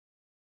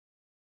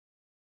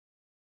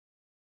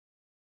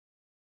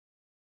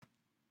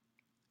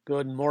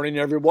Good morning,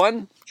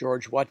 everyone.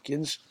 George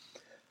Watkins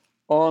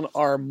on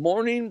our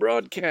morning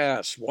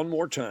broadcast one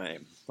more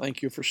time.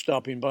 Thank you for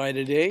stopping by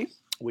today.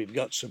 We've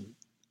got some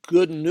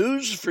good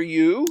news for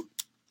you.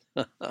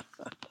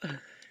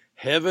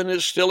 Heaven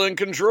is still in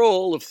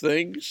control of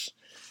things,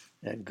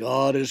 and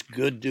God is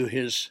good to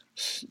his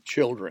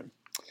children.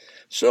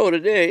 So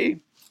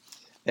today,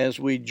 as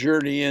we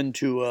journey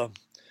into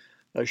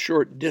a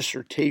short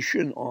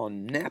dissertation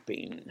on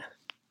napping,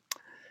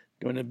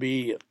 going to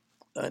be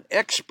an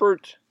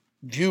expert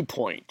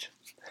viewpoint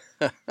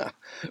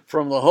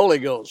from the Holy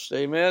Ghost.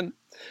 Amen.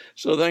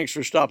 So thanks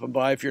for stopping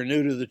by. If you're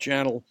new to the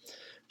channel,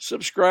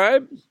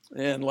 subscribe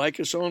and like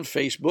us on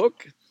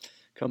Facebook.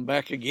 Come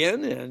back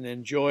again and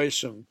enjoy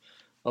some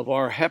of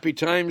our happy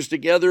times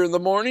together in the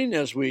morning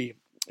as we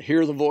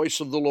hear the voice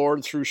of the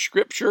Lord through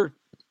Scripture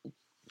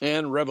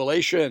and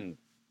Revelation.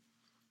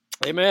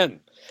 Amen.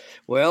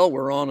 Well,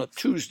 we're on a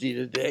Tuesday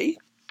today,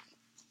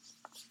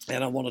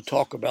 and I want to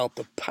talk about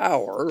the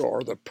power,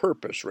 or the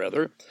purpose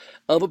rather,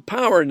 of a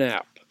power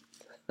nap.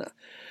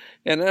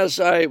 And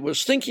as I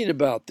was thinking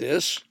about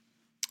this,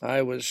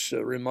 I was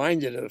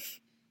reminded of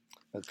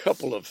a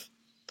couple of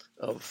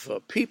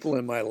people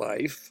in my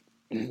life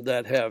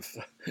that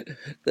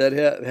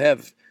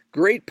have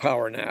great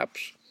power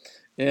naps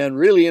and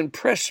really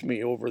impressed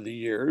me over the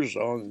years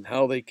on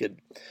how they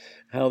could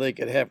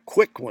have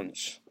quick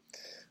ones.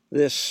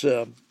 This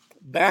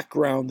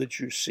background that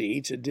you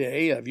see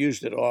today, I've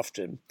used it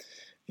often.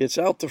 It's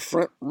out the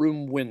front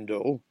room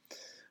window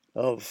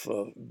of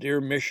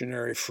dear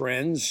missionary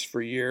friends for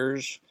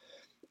years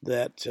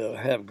that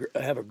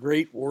have a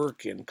great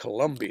work in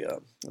Colombia,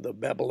 the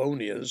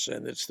Babylonias,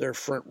 and it's their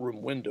front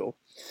room window.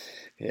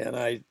 And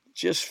I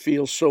just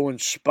feel so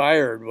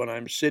inspired when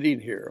I'm sitting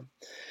here.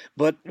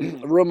 But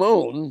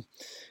Ramon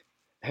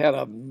had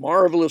a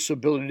marvelous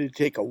ability to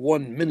take a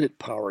 1 minute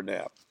power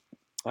nap.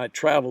 I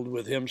traveled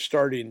with him,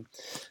 starting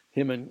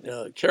him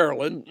and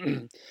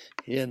Carolyn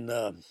in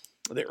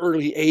the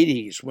early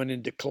 80s, went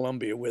into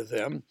Colombia with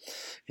them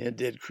and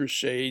did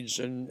crusades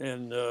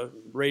and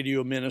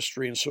radio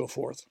ministry and so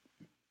forth.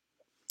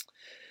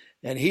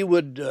 And he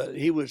would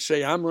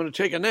say, "I'm going to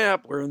take a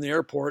nap." We're in the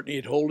airport, and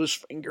he'd hold his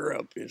finger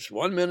up. It's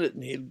 1 minute,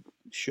 and he'd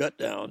shut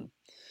down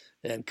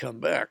and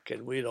come back,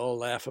 and we'd all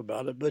laugh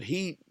about it. But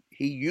he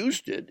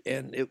used it,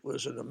 and it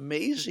was an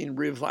amazing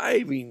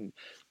reviving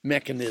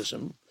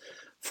mechanism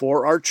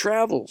for our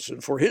travels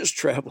and for his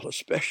travel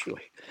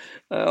especially.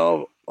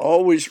 I'll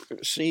always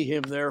see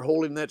him there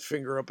holding that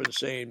finger up and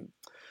saying,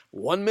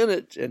 1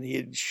 minute, and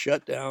he'd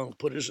shut down,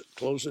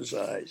 close his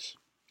eyes.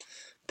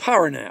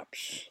 Power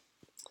naps,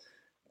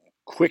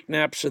 quick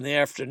naps in the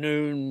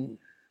afternoon,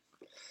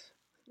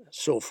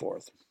 so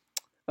forth.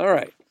 All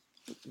right.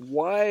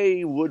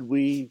 Why would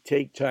we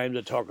take time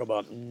to talk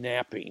about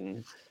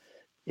napping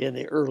in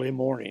the early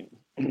morning?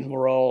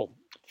 We're all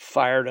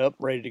fired up,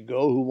 ready to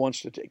go. Who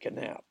wants to take a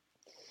nap?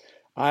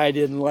 I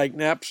didn't like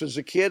naps as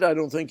a kid. I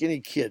don't think any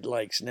kid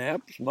likes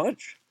naps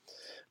much.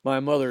 My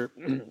mother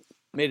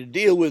made a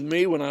deal with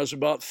me when I was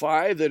about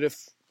 5 that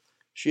if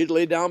she'd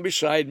lay down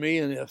beside me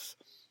and if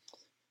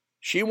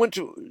she went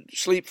to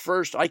sleep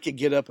first, I could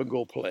get up and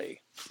go play.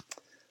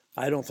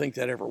 I don't think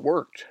that ever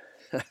worked.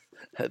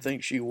 I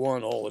think she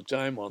won all the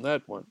time on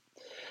that one.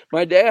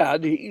 My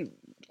dad, he,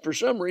 for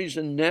some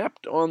reason,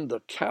 napped on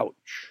the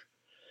couch.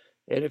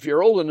 And if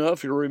you're old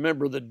enough, you'll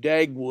remember the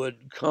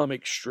Dagwood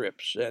comic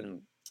strips.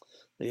 And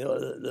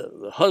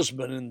the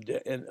husband,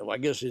 and I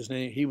guess his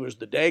name, he was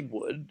the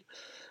Dagwood.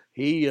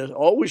 He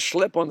always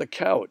slept on the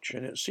couch,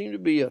 and it seemed to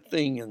be a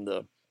thing in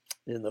the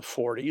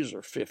 40s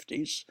or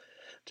 50s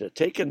to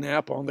take a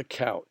nap on the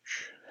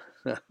couch.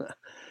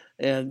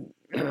 And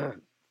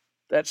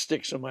that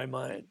sticks in my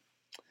mind.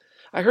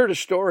 I heard a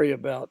story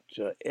about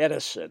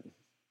Edison,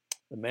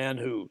 the man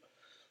who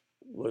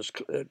was,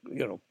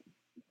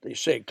 they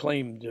say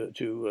claimed to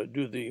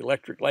do the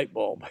electric light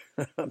bulb.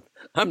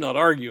 I'm not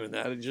arguing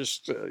that. It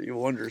just, you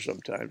wonder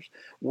sometimes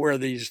where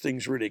these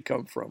things really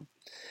come from.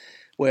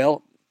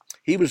 Well,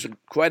 he was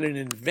quite an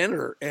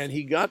inventor, and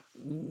he got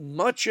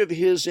much of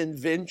his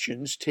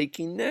inventions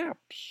taking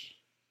naps.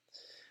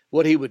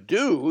 What he would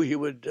do, he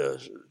would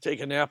take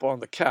a nap on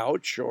the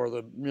couch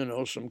or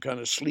some kind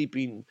of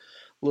sleeping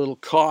little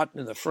cot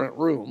in the front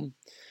room,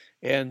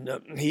 and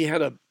he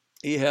had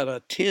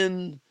a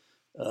tin,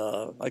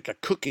 like a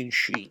cooking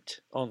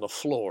sheet on the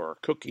floor,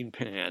 cooking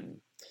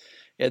pan,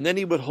 and then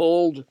he would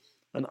hold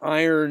an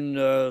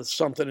iron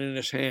something in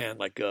his hand,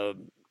 like a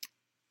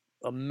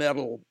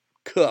metal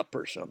cup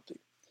or something,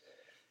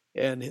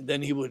 and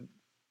then he would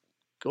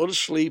go to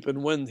sleep.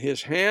 And when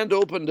his hand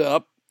opened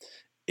up,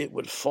 it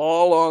would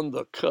fall on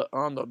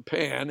the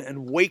pan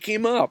and wake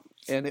him up.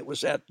 And it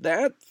was at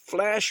that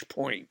flash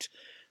point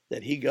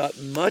that he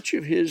got much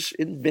of his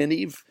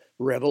inventive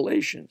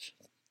revelations.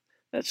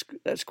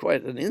 That's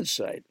quite an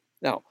insight.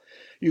 Now,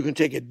 you can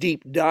take a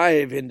deep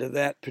dive into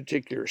the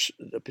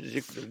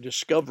particular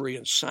discovery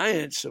and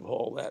science of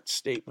all that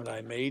statement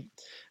I made.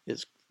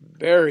 It's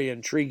very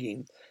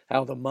intriguing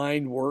how the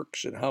mind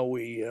works and how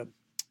we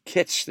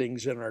catch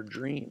things in our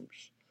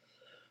dreams.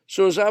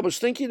 So as I was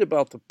thinking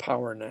about the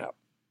power nap,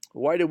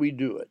 why do we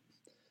do it?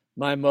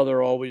 My mother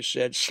always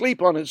said,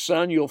 sleep on it,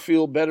 son, you'll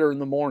feel better in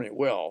the morning.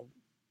 Well,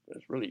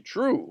 that's really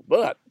true,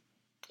 but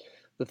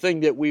the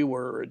thing that we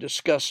were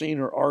discussing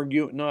or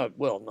arguing, not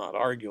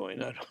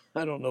arguing,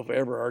 I don't know if I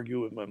ever argue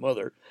with my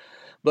mother,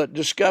 but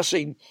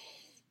discussing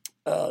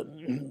uh,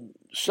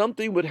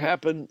 something would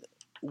happen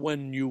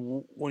when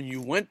you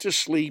went to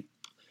sleep.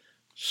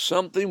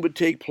 Something would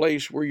take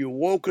place where you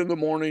woke in the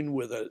morning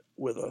with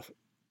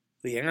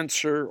the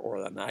answer or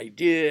an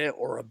idea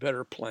or a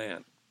better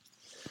plan.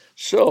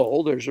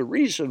 So there's a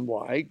reason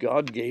why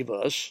God gave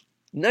us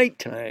night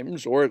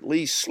times, or at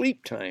least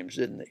sleep times,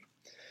 didn't he?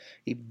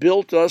 He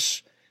built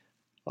us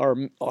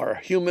our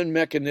human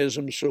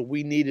mechanism, so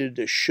we needed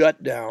to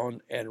shut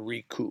down and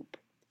recoup.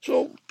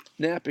 So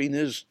napping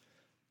is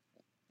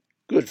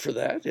good for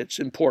that. It's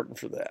important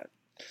for that.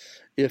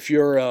 If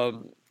you're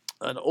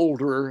an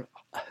older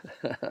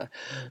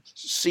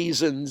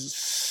seasoned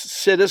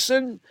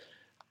citizen,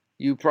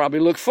 you probably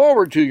look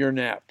forward to your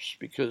naps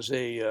because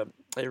they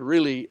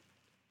really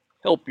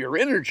help your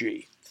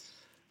energy.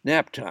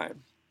 Nap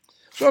time.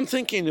 So I'm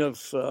thinking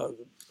of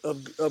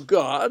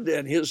God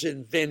and his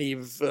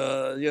inventive.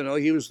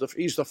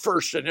 He's the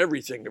first in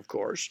everything, of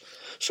course.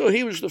 So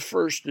he was the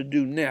first to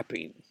do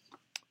napping.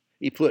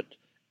 He put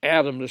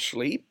Adam to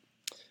sleep,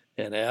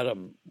 and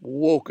Adam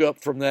woke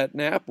up from that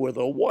nap with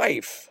a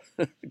wife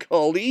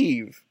called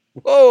Eve.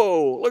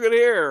 Whoa! Look at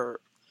here.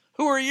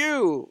 Who are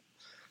you?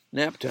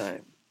 Nap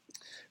time.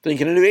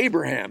 Thinking of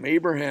Abraham.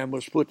 Abraham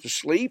was put to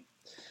sleep.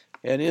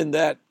 And in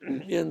that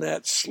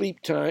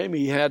sleep time,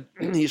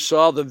 he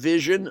saw the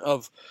vision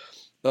of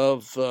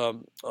a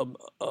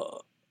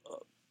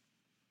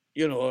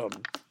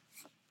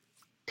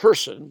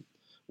person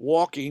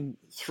walking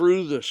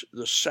through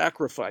the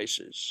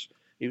sacrifices.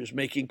 He was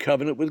making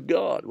covenant with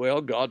God. Well,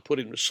 God put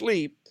him to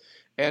sleep,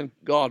 and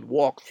God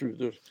walked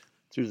through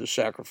the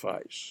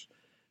sacrifice.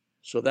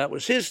 So that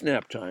was his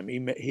nap time.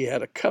 He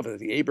had a covenant.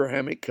 The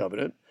Abrahamic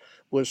covenant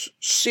was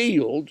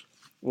sealed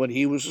when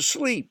he was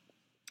asleep.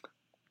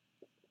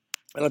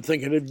 And I'm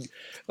thinking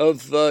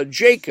of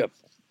Jacob,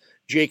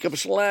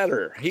 Jacob's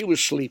ladder. He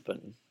was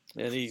sleeping,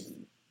 and he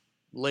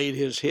laid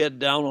his head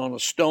down on a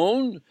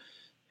stone.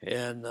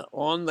 And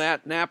on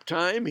that nap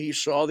time, he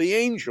saw the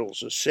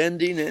angels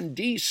ascending and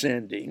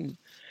descending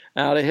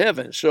out of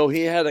heaven. So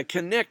he had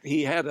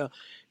a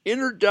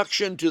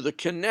introduction to the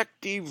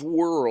connective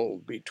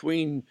world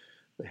between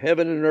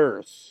heaven and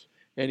earth.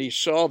 And he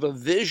saw the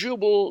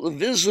visible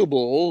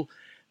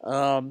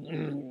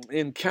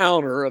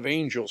encounter of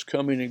angels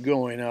coming and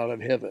going out of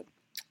heaven,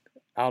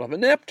 out of a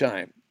nap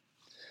time.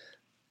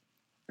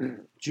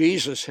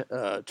 Jesus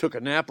took a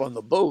nap on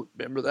the boat.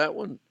 Remember that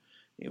one?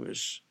 He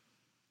was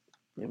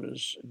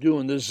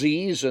doing the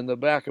Z's in the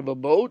back of a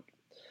boat,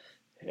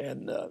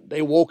 and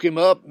they woke him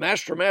up.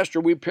 Master,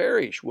 master, we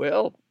perish.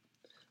 Well,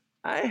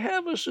 I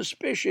have a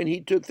suspicion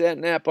he took that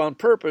nap on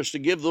purpose to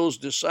give those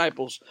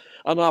disciples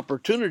an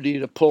opportunity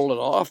to pull it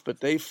off, but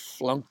they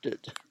flunked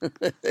it.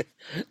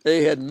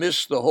 They had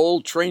missed the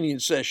whole training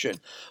session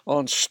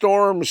on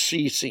storm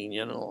ceasing,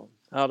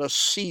 how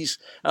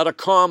to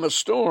calm a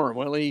storm.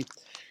 Well, he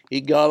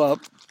got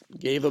up,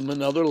 gave them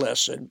another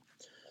lesson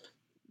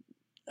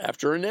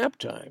after a nap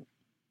time.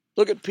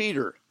 Look at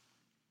Peter.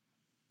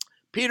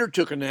 Peter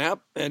took a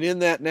nap, and in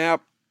that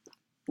nap,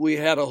 we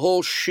had a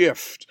whole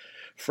shift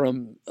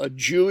from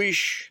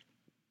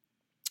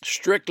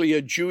strictly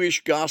a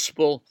Jewish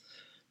gospel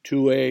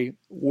to a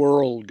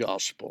world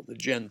gospel, the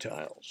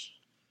Gentiles.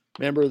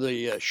 Remember,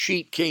 the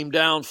sheet came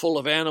down full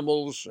of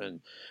animals,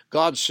 and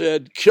God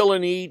said, kill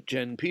and eat.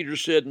 And Peter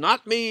said,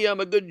 not me, I'm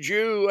a good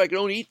Jew, I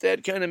don't eat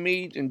that kind of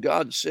meat. And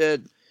God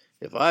said,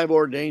 if I've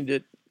ordained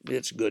it,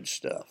 it's good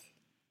stuff.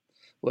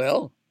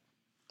 Well,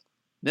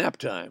 nap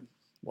time.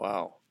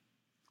 Wow.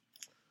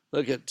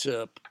 Look at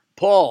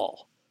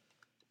Paul.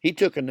 He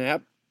took a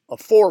nap, a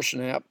forced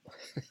nap.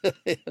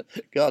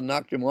 God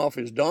knocked him off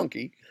his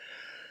donkey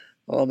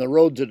on the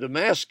road to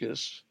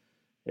Damascus,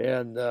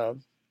 and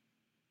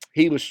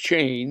he was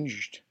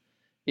changed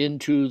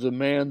into the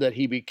man that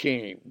he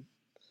became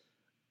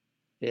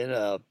in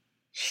a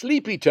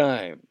sleepy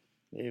time.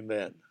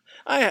 Amen.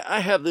 I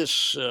have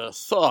this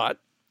thought.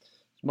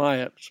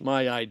 It's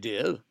my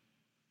idea,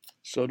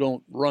 so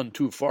don't run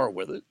too far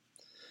with it.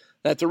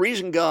 That the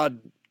reason God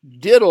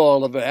did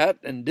all of that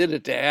and did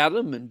it to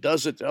Adam and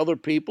does it to other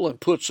people and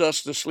puts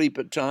us to sleep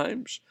at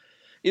times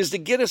is to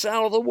get us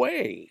out of the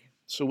way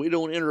so we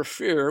don't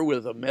interfere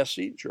with a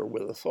message or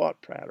with a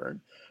thought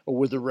pattern or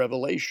with a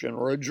revelation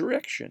or a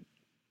direction.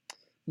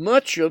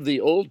 Much of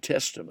the Old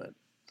Testament,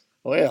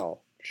 much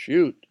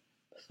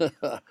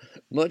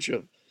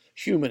of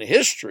human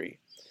history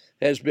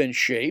has been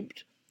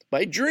shaped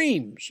by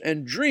dreams,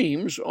 and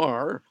dreams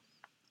are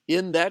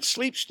in that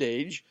sleep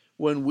stage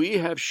when we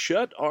have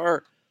shut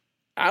our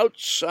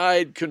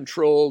outside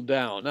control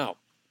down. Now,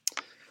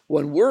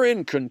 when we're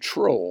in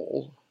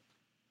control,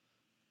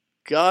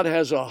 God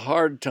has a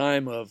hard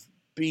time of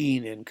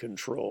being in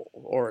control,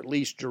 or at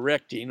least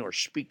directing or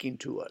speaking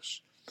to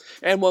us.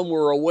 And when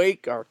we're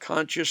awake, our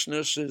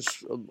consciousness is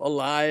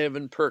alive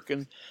and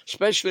perking,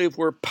 especially if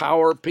we're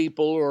power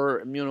people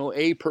or,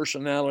 A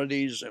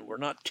personalities and we're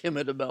not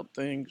timid about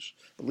things,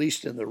 at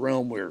least in the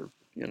realm we're,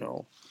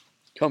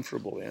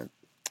 comfortable in.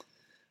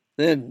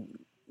 Then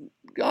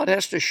God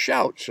has to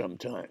shout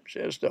sometimes. He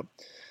has to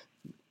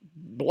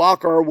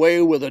block our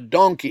way with a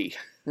donkey,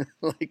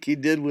 like he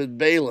did with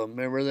Balaam.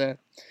 Remember that?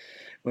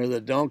 Where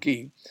the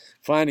donkey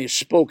finally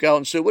spoke out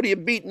and said, "What are you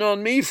beating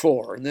on me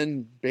for?" And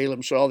then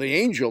Balaam saw the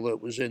angel that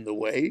was in the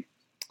way.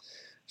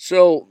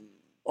 So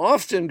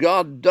often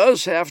God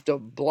does have to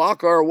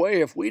block our way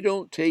if we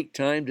don't take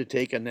time to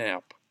take a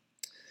nap.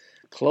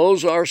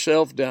 Close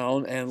ourselves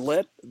down and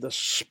let the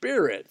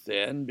Spirit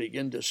then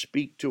begin to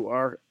speak to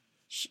our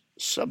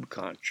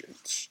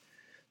subconscious,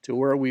 to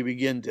where we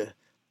begin to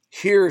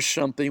hear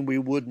something we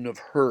wouldn't have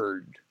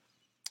heard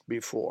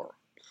before.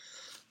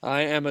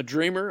 I am a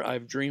dreamer.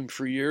 I've dreamed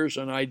for years,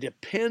 and I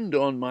depend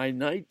on my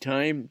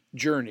nighttime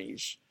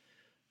journeys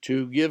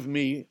to give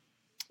me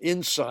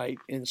insight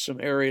in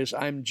some areas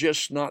I'm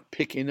just not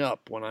picking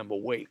up when I'm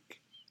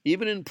awake,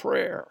 even in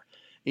prayer,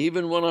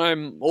 even when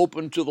I'm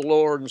open to the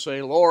Lord and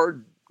say,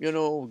 "Lord,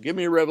 give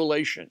me a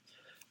revelation."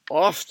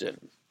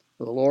 Often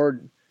the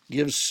Lord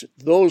gives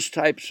those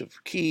types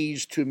of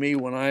keys to me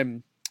when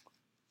I'm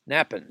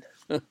napping,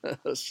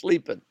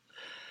 sleeping.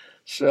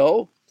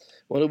 So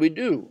what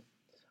do?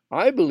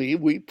 I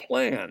believe we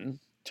plan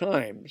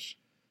times,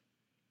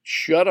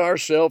 shut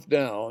ourselves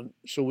down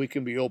so we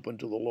can be open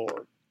to the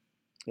Lord.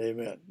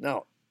 Amen.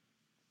 Now,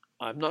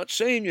 I'm not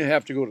saying you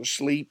have to go to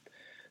sleep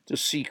to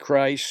see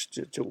Christ,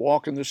 to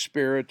walk in the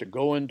Spirit, to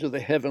go into the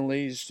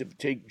heavenlies, to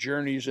take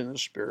journeys in the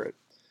Spirit.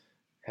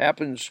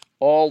 Happens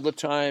all the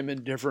time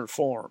in different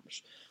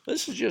forms.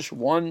 This is just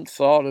one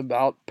thought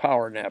about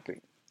power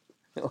napping,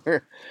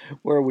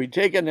 where we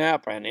take a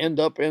nap and end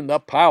up in the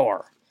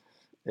power.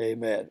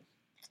 Amen.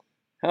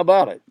 How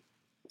about it?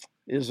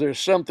 Is there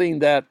something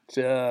that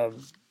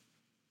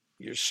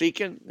you're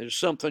seeking? There's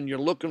something you're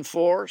looking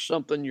for,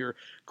 something you're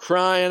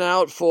crying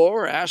out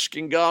for,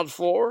 asking God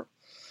for?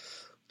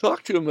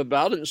 Talk to him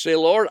about it and say,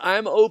 "Lord,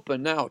 I'm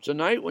open." Now,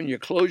 tonight when you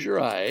close your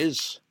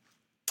eyes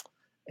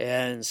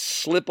and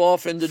slip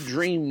off into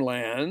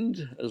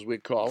dreamland, as we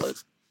call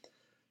it,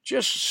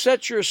 just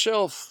set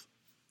yourself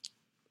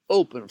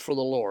open for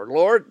the Lord.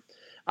 Lord,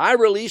 I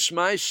release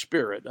my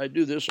spirit. I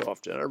do this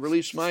often. I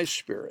release my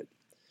spirit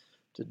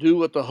to do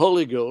what the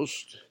Holy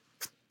Ghost,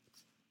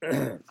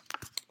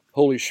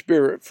 Holy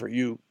Spirit for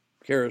you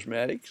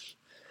charismatics,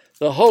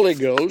 the Holy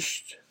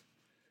Ghost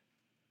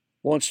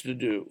wants to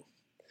do.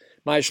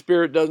 My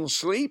spirit doesn't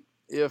sleep.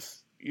 If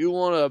you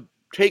want to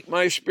take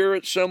my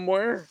spirit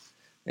somewhere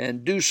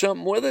and do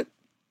something with it,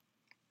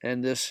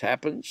 and this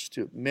happens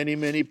to many,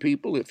 many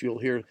people, if you'll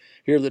hear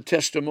the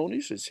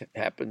testimonies, it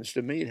happens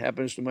to me, it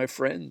happens to my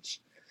friends.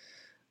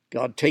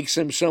 God takes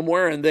them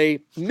somewhere and they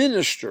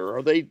minister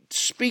or they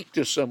speak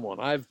to someone.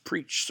 I've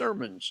preached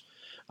sermons.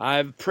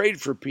 I've prayed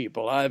for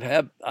people. I've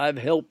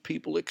helped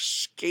people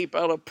escape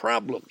out of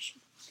problems.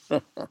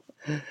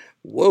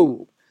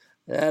 Whoa.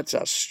 That's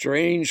a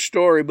strange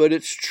story, but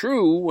it's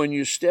true when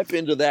you step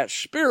into that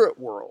spirit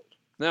world.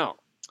 Now,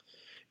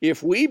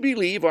 if we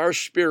believe our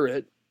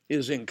spirit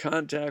is in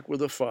contact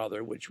with the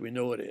Father, which we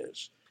know it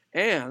is,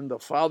 and the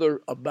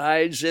Father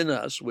abides in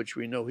us, which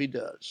we know he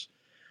does,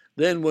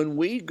 then when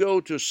we go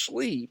to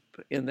sleep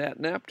in that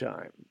nap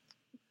time,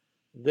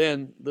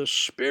 then the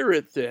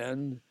spirit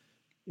then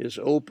is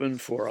open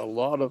for a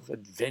lot of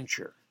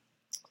adventure.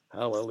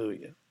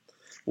 Hallelujah.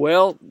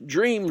 Well,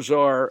 dreams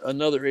are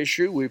another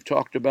issue. We've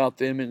talked about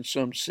them in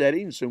some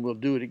settings, and we'll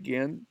do it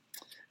again.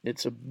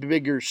 It's a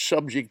bigger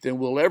subject than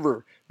we'll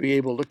ever be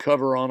able to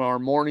cover on our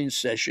morning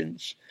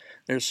sessions.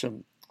 There's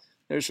some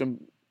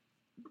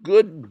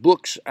good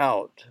books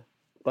out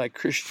by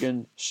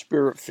Christian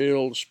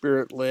spirit-filled,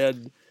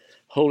 spirit-led,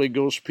 Holy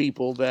Ghost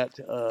people that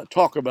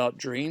talk about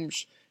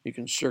dreams. You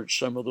can search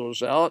some of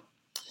those out.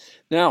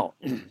 Now,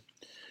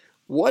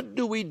 what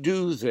do we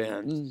do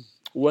then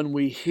when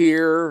we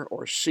hear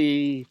or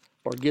see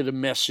or get a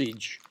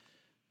message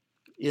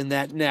in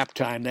that nap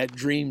time, that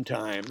dream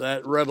time,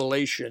 that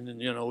revelation,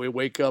 and we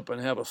wake up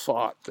and have a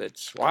thought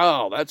that's,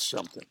 wow, that's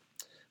something?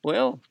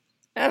 Well,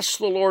 ask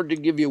the Lord to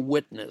give you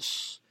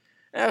witness.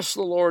 Ask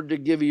the Lord to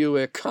give you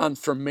a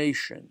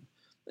confirmation.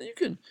 You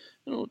can,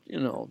 you'll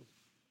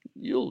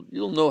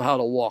know how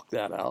to walk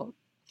that out.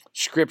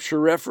 Scripture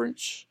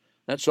reference,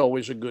 that's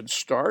always a good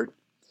start.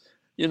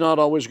 You're not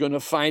always going to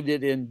find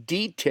it in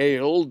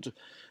detailed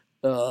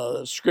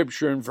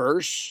scripture and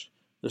verse,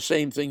 the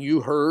same thing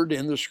you heard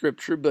in the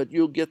scripture, but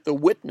you'll get the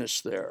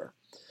witness there.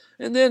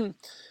 And then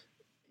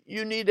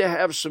you need to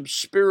have some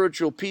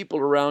spiritual people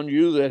around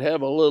you that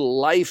have a little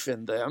life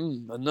in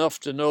them, enough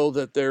to know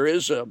that there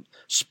is a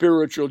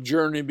spiritual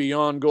journey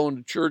beyond going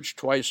to church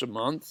twice a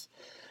month,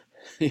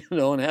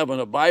 and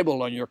having a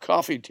Bible on your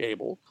coffee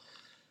table.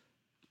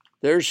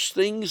 There's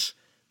things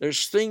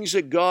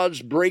that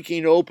God's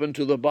breaking open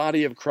to the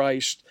body of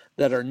Christ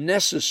that are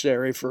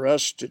necessary for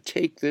us to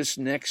take this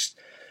next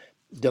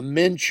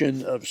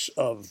dimension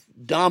of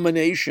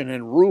domination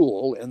and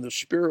rule in the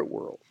spirit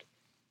world.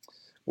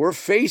 We're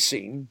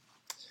facing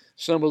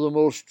some of the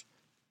most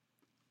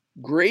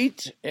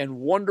great and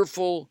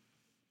wonderful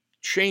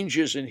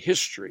changes in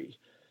history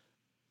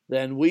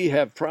than we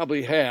have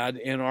probably had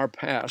in our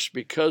past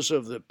because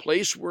of the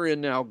place we're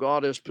in now.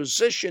 God has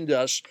positioned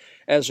us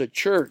as a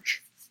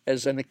church,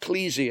 as an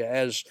ecclesia,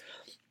 as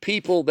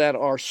people that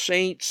are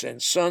saints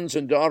and sons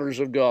and daughters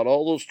of God.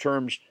 All those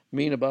terms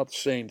mean about the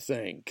same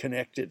thing,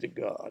 connected to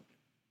God.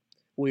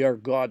 We are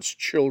God's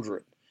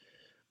children.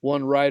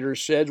 One writer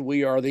said,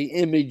 we are the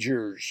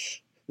imagers,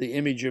 the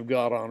image of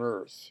God on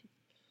earth.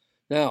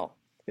 Now,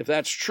 if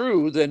that's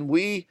true, then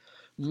we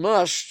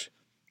must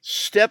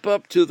step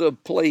up to the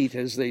plate,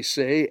 as they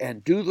say,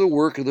 and do the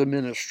work of the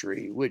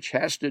ministry, which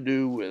has to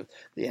do with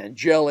the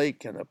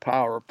angelic and the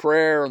power of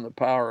prayer and the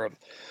power of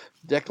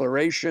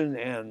declaration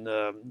and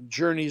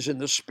journeys in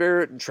the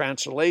spirit and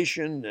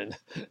translation and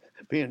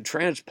being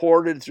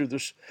transported through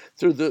the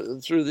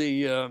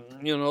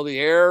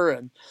air,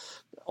 and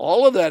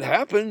all of that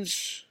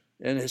happens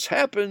and has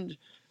happened.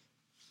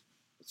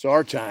 It's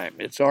our time.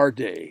 It's our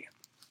day.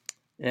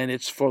 And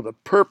it's for the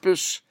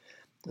purpose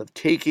of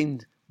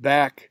taking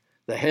back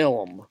the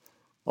helm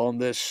on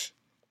this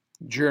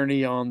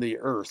journey on the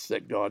earth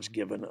that God's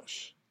given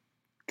us.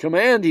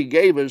 Command he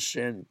gave us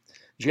in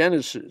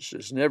Genesis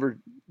has never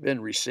been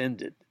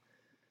rescinded.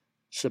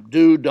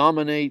 Subdue,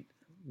 dominate,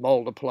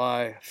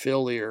 multiply,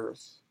 fill the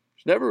earth.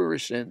 It's never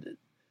rescinded.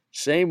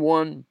 Same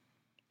one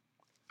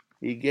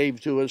he gave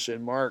to us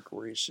in Mark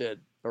where he said,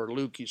 or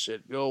Luke, he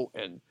said, go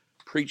and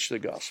preach the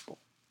gospel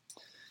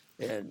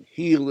and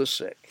heal the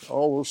sick.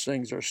 All those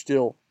things are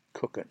still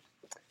cooking.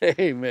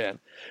 Amen.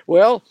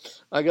 Well,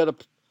 I got to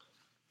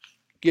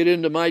get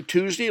into my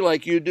Tuesday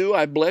like you do.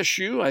 I bless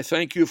you. I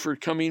thank you for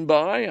coming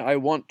by. I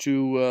want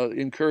to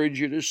encourage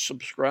you to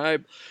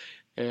subscribe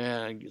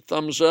and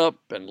thumbs up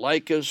and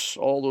like us.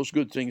 All those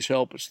good things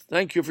help us.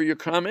 Thank you for your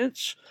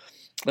comments.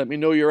 Let me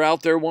know you're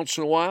out there once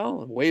in a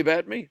while and wave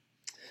at me,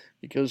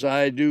 because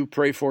I do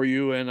pray for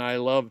you and I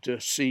love to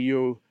see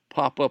you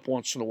pop up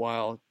once in a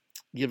while.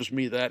 It gives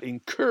me that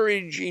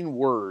encouraging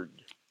word.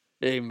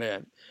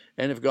 Amen.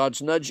 And if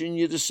God's nudging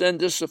you to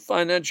send us a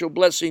financial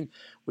blessing,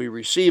 we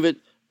receive it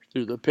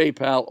through the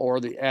PayPal or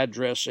the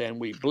address, and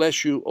we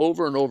bless you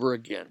over and over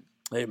again.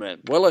 Amen.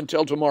 Well,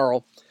 until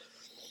tomorrow,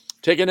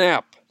 take a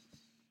nap.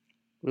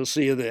 We'll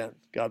see you then.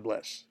 God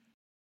bless.